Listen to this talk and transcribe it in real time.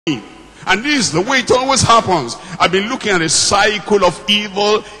And this is the way it always happens. I've been looking at a cycle of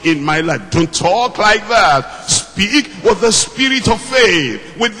evil in my life. Don't talk like that. Speak with the spirit of faith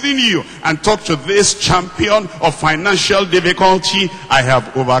within you and talk to this champion of financial difficulty. I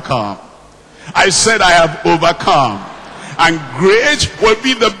have overcome. I said I have overcome. And great will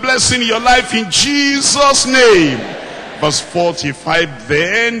be the blessing in your life in Jesus' name. Verse 45,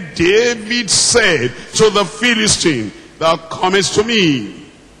 then David said to the Philistine, thou comest to me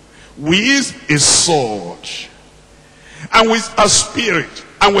with a sword, and with a spirit,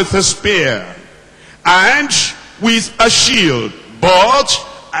 and with a spear, and with a shield, but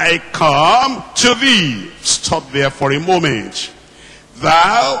I come to thee. Stop there for a moment.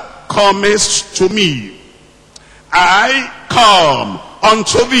 Thou comest to me, I come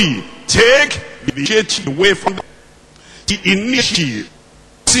unto thee. Take the initiative away from the initiative,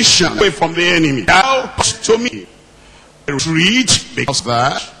 position away from the enemy. Thou comest to me. Retreat, because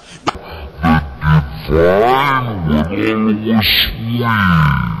that the divine will always win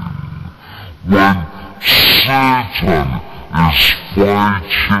when Satan is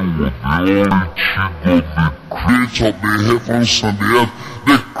fighting with the Almighty God, the creator of the heavens and the earth.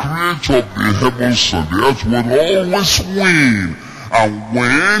 The creator of the heavens and the earth will always win. And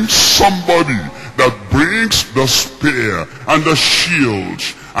when somebody that brings the spear and the shield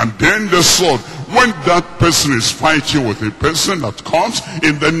and then the sword, when that person is fighting with a person that comes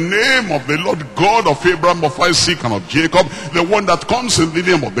in the name of the Lord God of Abraham, of Isaac, and of Jacob, the one that comes in the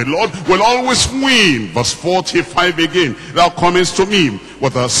name of the Lord will always win. Verse 45 again, thou comest to me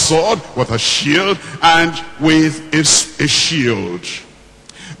with a sword, with a shield, and with a shield.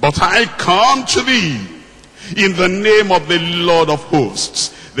 But I come to thee in the name of the Lord of hosts,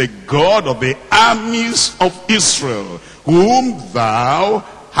 the God of the armies of Israel, whom thou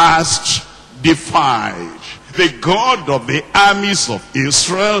hast defied. The God of the armies of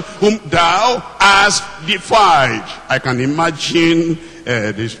Israel, whom thou hast defied. I can imagine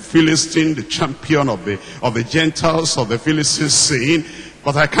the Philistine, the champion of the Gentiles, of the Philistines, saying,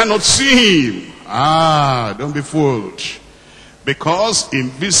 but I cannot see him. Don't be fooled. Because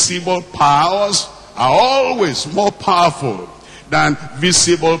invisible powers are always more powerful than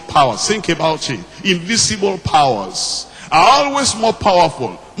visible powers. Think about it. Invisible powers are always more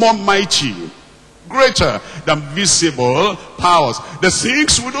powerful, more mighty, greater than visible powers. The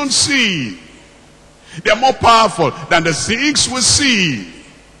things we don't see, they are more powerful than the things we see.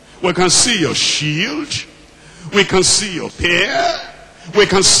 We can see your shield, we can see your spear, we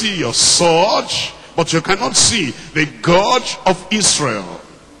can see your sword, but you cannot see the God of Israel.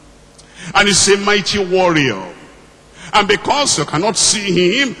 And he's a mighty warrior. And because you cannot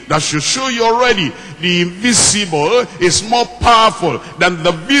see him, that should show you already the invisible is more powerful than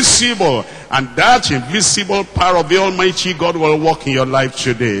the visible. And that invisible power of the Almighty God will work in your life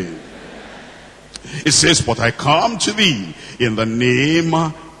today. It says, but I come to thee in the name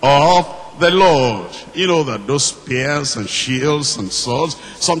of the Lord. You know that those spears and shields and swords,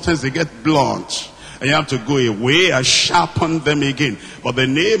 sometimes they get blunt. And you have to go away and sharpen them again. But the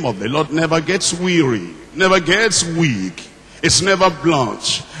name of the Lord never gets weary, never gets weak. It's never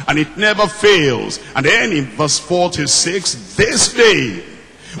blunt, and it never fails. And then in verse 46, this day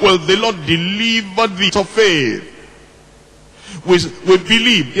will the Lord deliver thee to faith. We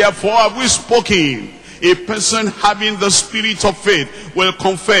believe, therefore have we spoken. A person having the spirit of faith will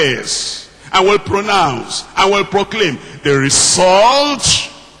confess, and will pronounce, and will proclaim the result.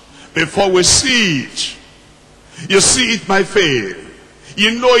 Before we see it, you see it by faith.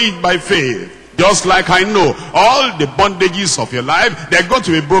 You know it by faith. Just like I know all the bondages of your life, they're going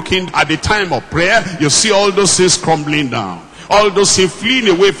to be broken at the time of prayer. You see all those things crumbling down. All those things fleeing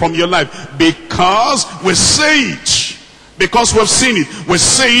away from your life. Because we say it. Because we've seen it. We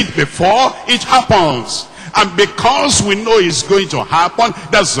say it before it happens. And because we know it's going to happen,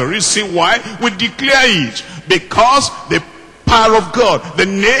 that's the reason why we declare it. Because the power of God, the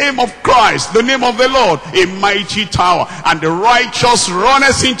name of Christ, the name of the Lord, a mighty tower, and the righteous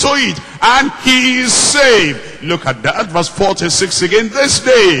runneth into it, and he is saved. Look at that, verse 46 again. This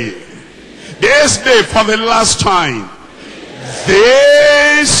day for the last time,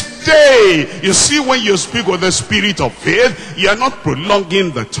 this day. You see, when you speak with the spirit of faith, you are not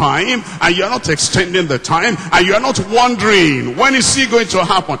prolonging the time, and you are not extending the time, and you are not wondering, when is it going to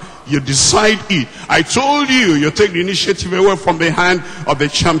happen? You decide it. I told you, you take the initiative away from the hand of the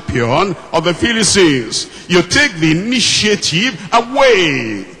champion of the Philistines. You take the initiative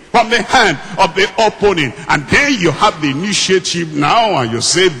away from the hand of the opponent. And then you have the initiative now, and you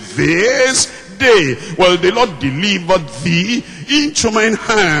say, this day will the Lord deliver thee into mine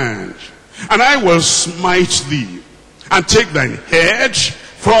hand, and I will smite thee, and take thine head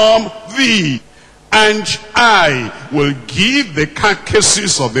from thee. And I will give the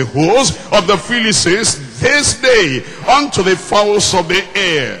carcasses of the host of the Philistines this day unto the fowls of the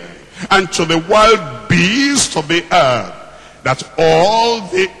air, and to the wild beasts of the earth, that all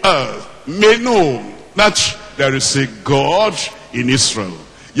the earth may know that there is a God in Israel.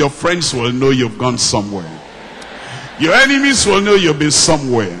 Your friends will know you've gone somewhere. Your enemies will know you've been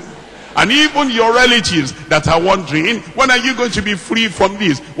somewhere. And even your relatives that are wondering, when are you going to be free from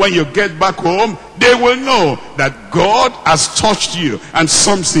this? When you get back home, they will know that God has touched you and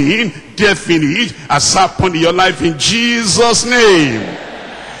something definite has happened in your life in Jesus' name.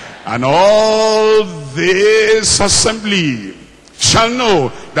 And all this assembly shall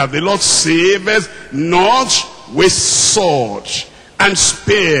know that the Lord saveth not with sword and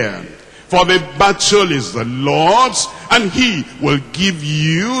spear. For the battle is the Lord's, and he will give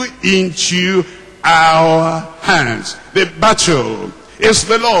you into our hands. The battle is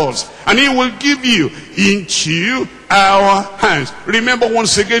the Lord's, and he will give you into our hands. Remember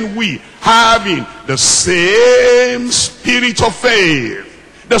once again, we having the same spirit of faith.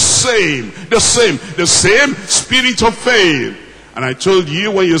 The same spirit of faith. And I told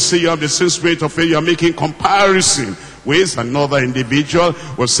you, when you say you have the same spirit of faith, you are making comparison with another individual.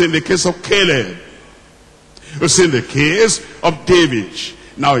 We've seen the case of Caleb. We've seen the case of David.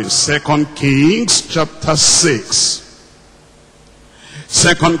 Now in 2 Kings chapter 6.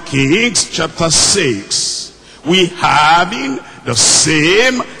 2 Kings chapter 6. We having the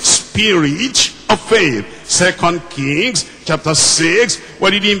same spirit of faith. 2 Kings chapter 6.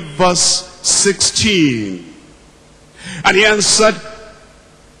 We're reading verse 16. And he answered,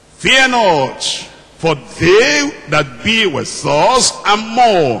 fear not, for they that be with us are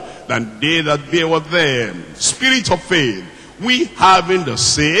more than they that be with them. Spirit of faith. We having the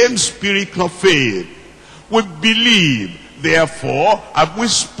same spirit of faith. We believe, therefore have we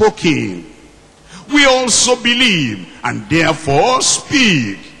spoken. We also believe, and therefore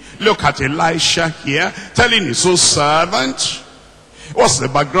speak. Look at Elisha here, telling his own servant. What's the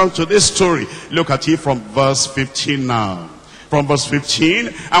background to this story? Look at it from verse 15 now. From verse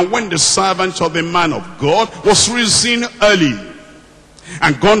 15, and when the servant of the man of God was risen early,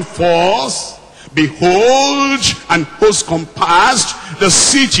 and gone forth, behold, an host compassed the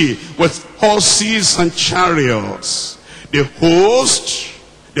city with horses and chariots. The host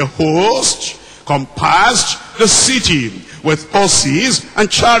compassed the city with horses and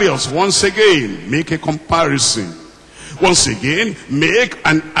chariots. Once again, make a comparison. Once again, make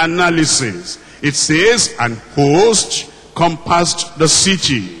an analysis. It says, an host compassed the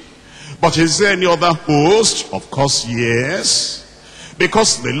city. But is there any other host? Of course, yes.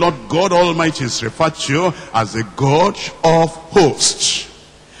 Because the Lord God Almighty is referred to as the God of hosts.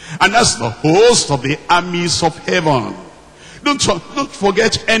 And that's the host of the armies of heaven. Don't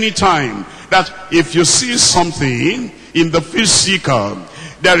forget any time that if you see something in the physical,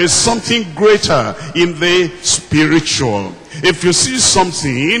 there is something greater in the spiritual. If you see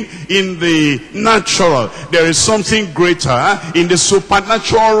something in the natural, there is something greater in the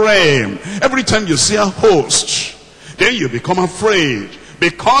supernatural realm. Every time you see a host, then you become afraid,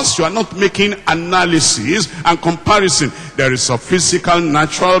 because you are not making analysis and comparison. There is a physical,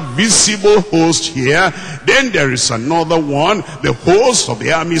 natural, visible host here. Then there is another one, the host of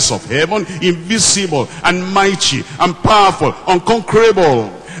the armies of heaven, invisible and mighty and powerful,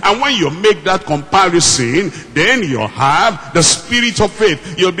 unconquerable. And when you make that comparison, then you have the spirit of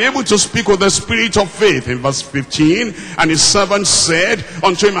faith. You'll be able to speak with the spirit of faith. In verse 15, and his servant said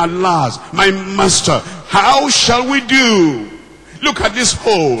unto him, alas, my master, how shall we do? Look at this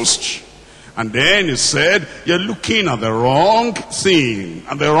host. And then he said, you're looking at the wrong thing,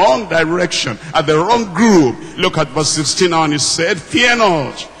 at the wrong direction, at the wrong group. Look at verse 16 now, and he said, fear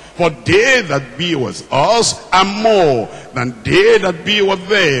not. For they that be with us are more than they that be with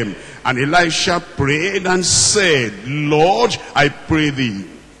them. And Elisha prayed and said, Lord, I pray thee,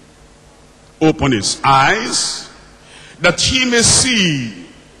 open his eyes, that he may see.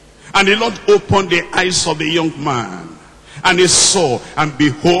 And the Lord opened the eyes of the young man, and he saw, and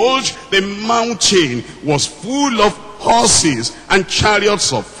behold, the mountain was full of horses and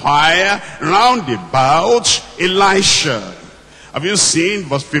chariots of fire round about Elisha. Have you seen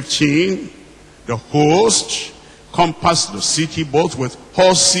verse 15? The host compassed the city both with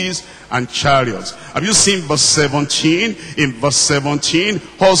horses and chariots. Have you seen verse 17? In verse 17,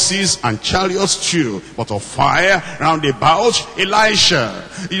 horses and chariots too, but of fire round about Elisha.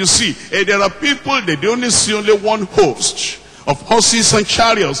 You see, there are people, they only see only one host. of horses and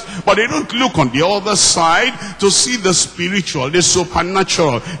chariots, but they don't look on the other side to see the spiritual, the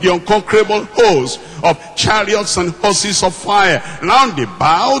supernatural, the unconquerable host of chariots and horses of fire round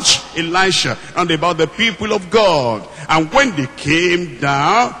about Elisha, round about the people of God. And when they came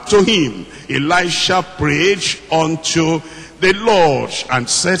down to him, Elisha prayed unto the Lord and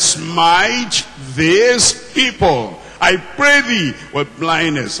said, smite these people, I pray thee, with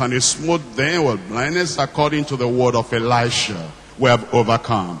blindness. And he smote them with blindness according to the word of Elisha. We have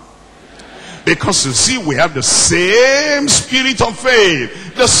overcome. Because you see, we have the same spirit of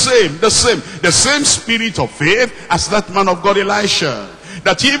faith. The same spirit of faith as that man of God Elisha.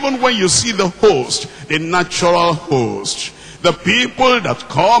 That even when you see the host, the natural host, the people that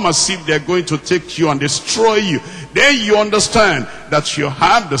come as if they're going to take you and destroy you, then you understand that you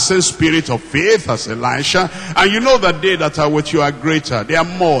have the same spirit of faith as Elisha, and you know that they that are with you are greater. They are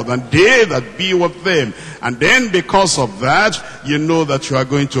more than they that be with them. And then because of that, you know that you are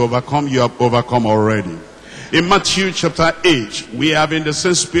going to overcome. You have overcome already. In Matthew chapter 8, we have in the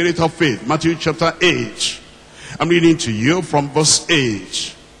same spirit of faith. Matthew chapter 8. I'm reading to you from verse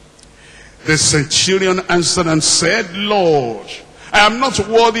 8. The centurion answered and said, Lord, I am not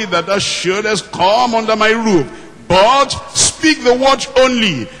worthy that thou shouldest come under my roof, but speak the word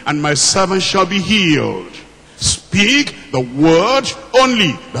only, and my servant shall be healed. Speak the word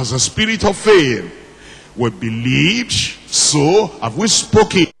only. That's the spirit of faith. We believed, so have we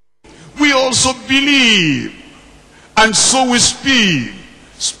spoken. We also believe, and so we speak.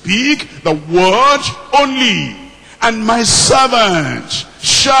 Speak the word only, and my servant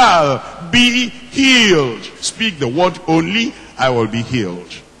shall be healed. Speak the word only, I will be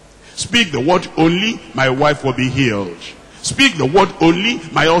healed. Speak the word only, my wife will be healed. Speak the word only,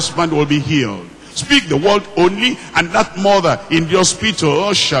 my husband will be healed. Speak the word only, and that mother in the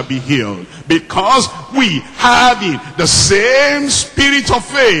hospital shall be healed. Because we having the same spirit of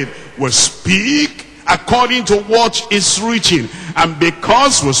faith, will speak according to what is written. And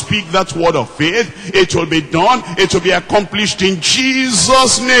because we speak that word of faith, it will be done, it will be accomplished in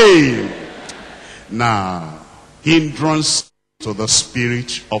Jesus' name. Now, hindrance to the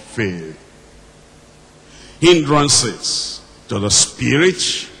spirit of faith. Hindrances to the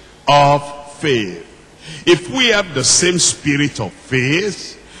spirit of faith. If we have the same spirit of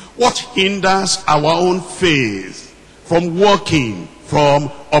faith, what hinders our own faith from working, from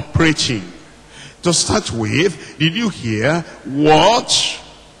operating? To start with, did you hear what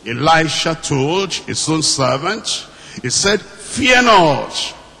Elisha told his own servant? He said, fear not,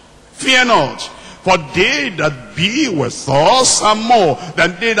 fear not, for they that be with us are more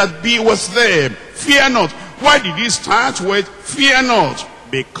than they that be with them. Fear not. Why did he start with fear not?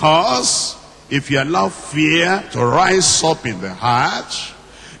 Because if you allow fear to rise up in the heart,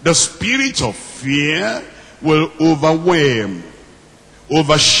 the spirit of fear will overwhelm,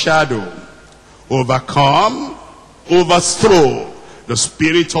 overshadow, overcome, overthrow the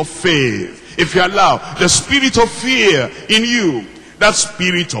spirit of faith. If you allow the spirit of fear in you, that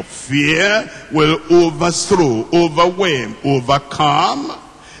spirit of fear will overthrow, overwhelm, overcome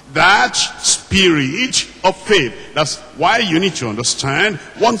that spirit of faith. That's why you need to understand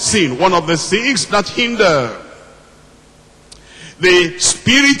one thing, one of the things that hinder the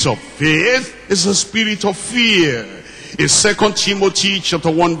spirit of faith is the spirit of fear. In 2 Timothy chapter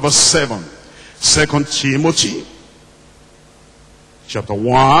 1 verse 7. 2 Timothy chapter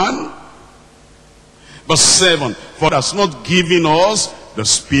 1 verse 7. For it has not given us the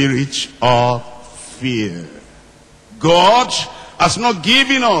spirit of fear. God has not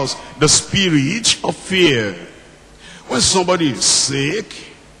given us the spirit of fear. When somebody is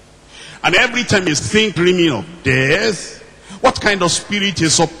sick, and every time he's dreaming of death, what kind of spirit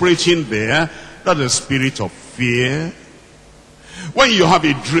is operating there? That's the spirit of fear. When you have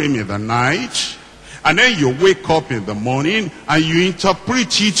a dream in the night, and then you wake up in the morning, and you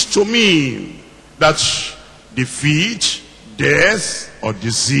interpret it to mean that defeat, death, or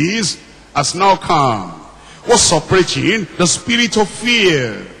disease has now come. What's operating? The spirit of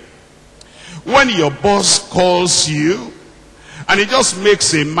fear. When your boss calls you, and he just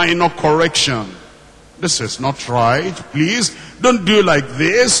makes a minor correction. This is not right, please, don't do like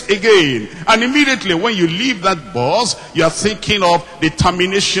this again. And immediately when you leave that boss, you are thinking of the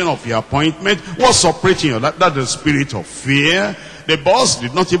termination of your appointment. What's operating? That's the spirit of fear. The boss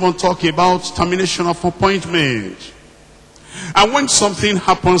did not even talk about termination of appointment. And when something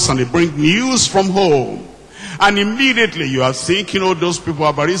happens and they bring news from home, and immediately you are thinking, oh, those people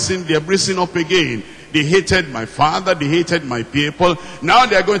are rising, they're rising up again. They hated my father, they hated my people. Now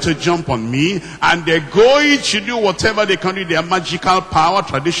they're going to jump on me, and they're going to do whatever they can do, their magical power,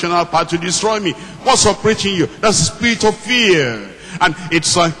 traditional power, to destroy me. What's operating you? That's the spirit of fear. And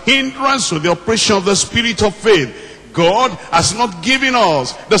it's a hindrance to the operation of the spirit of faith. God has not given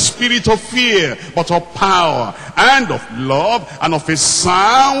us the spirit of fear, but of power and of love and of a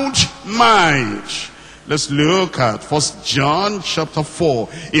sound mind. Let's look at 1 John chapter 4.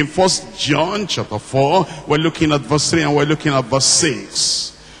 In 1 John chapter 4, we're looking at verse 3 and we're looking at verse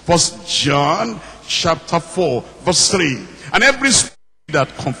 6. 1 John chapter 4, verse 3. And every spirit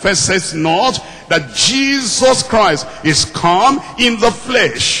that confesses not that Jesus Christ is come in the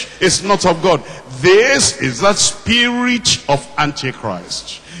flesh is not of God. This is that spirit of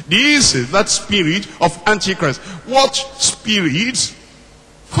Antichrist. This is that spirit of Antichrist. What spirits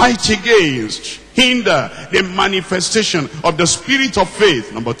fight against, hinder the manifestation of the spirit of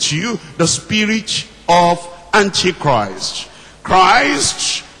faith? Number 2, the spirit of Antichrist.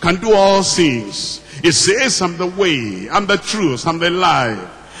 Christ can do all things. He says, I'm the way, I'm the truth, I'm the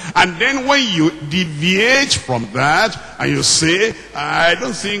life. And then when you deviate from that and you say, I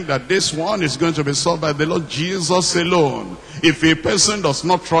don't think that this one is going to be solved by the Lord Jesus alone. If a person does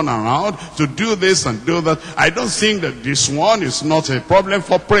not turn around to do this and do that, I don't think that this one is not a problem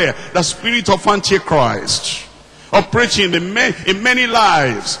for prayer. The spirit of Antichrist operating in many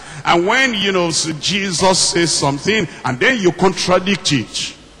lives. And when, Jesus says something and then you contradict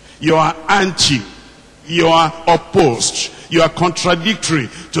it, you are anti, you are opposed, you are contradictory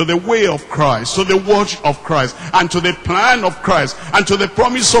to the way of Christ, to the word of Christ, and to the plan of Christ, and to the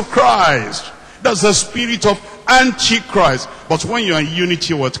promise of Christ. That's the spirit of Antichrist. But when you are in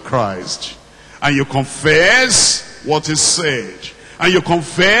unity with Christ, and you confess what is said, and you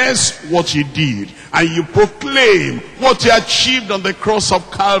confess what he did, and you proclaim what he achieved on the cross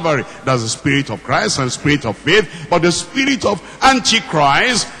of Calvary, that's the spirit of Christ and the spirit of faith. But the spirit of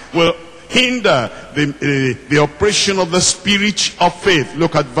Antichrist will hinder the operation of the spirit of faith.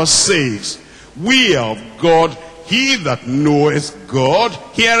 Look at verse 6. We are of God, he that knoweth God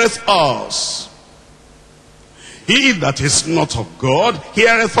heareth us. He that is not of God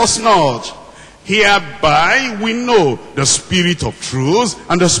heareth us not. Hereby we know the spirit of truth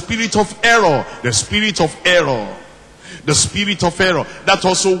and the spirit of error. The spirit of error. The spirit of error. That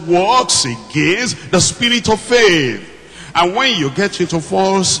also works against the spirit of faith. And when you get into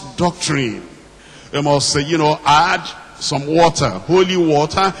false doctrine, you must, add some water, holy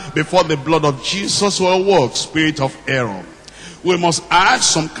water, before the blood of Jesus will work. Spirit of error. We must add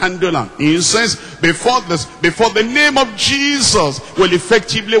some candle and incense before the name of Jesus will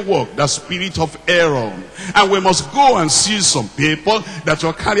effectively work. The spirit of error. And we must go and see some people that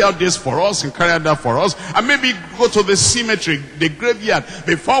will carry out this for us and carry out that for us. And maybe go to the cemetery, the graveyard,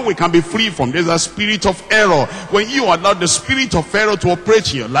 before we can be free from this. The spirit of error. When you allow the spirit of error to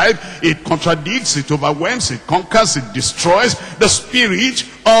operate in your life, it contradicts, it overwhelms, it conquers, it destroys the spirit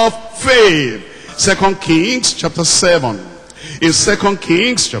of faith. 2 Kings chapter 7. In 2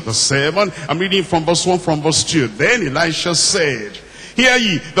 Kings chapter 7, I'm reading from verse 1, from verse 2. Then Elisha said, hear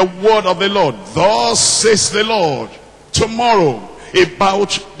ye the word of the Lord. Thus says the Lord, tomorrow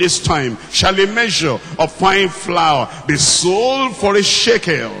about this time shall a measure of fine flour be sold for a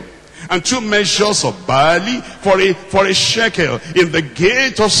shekel, and 2 measures of barley for a shekel in the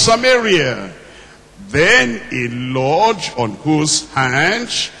gate of Samaria. Then a Lord on whose hand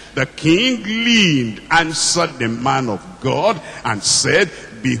the king leaned answered the man of God and said,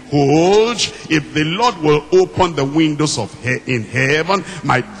 behold, if the Lord will open the windows of in heaven,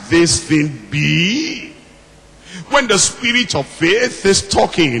 might this thing be? When the spirit of faith is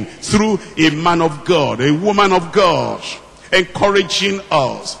talking through a man of God, a woman of God, encouraging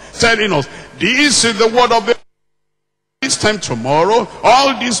us, telling us, this is the word of the Lord. This time tomorrow,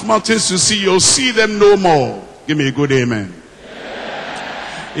 all these mountains you see, you'll see them no more. Give me a good amen.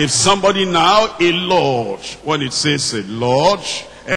 If somebody now, a Lord, when it says a Lord,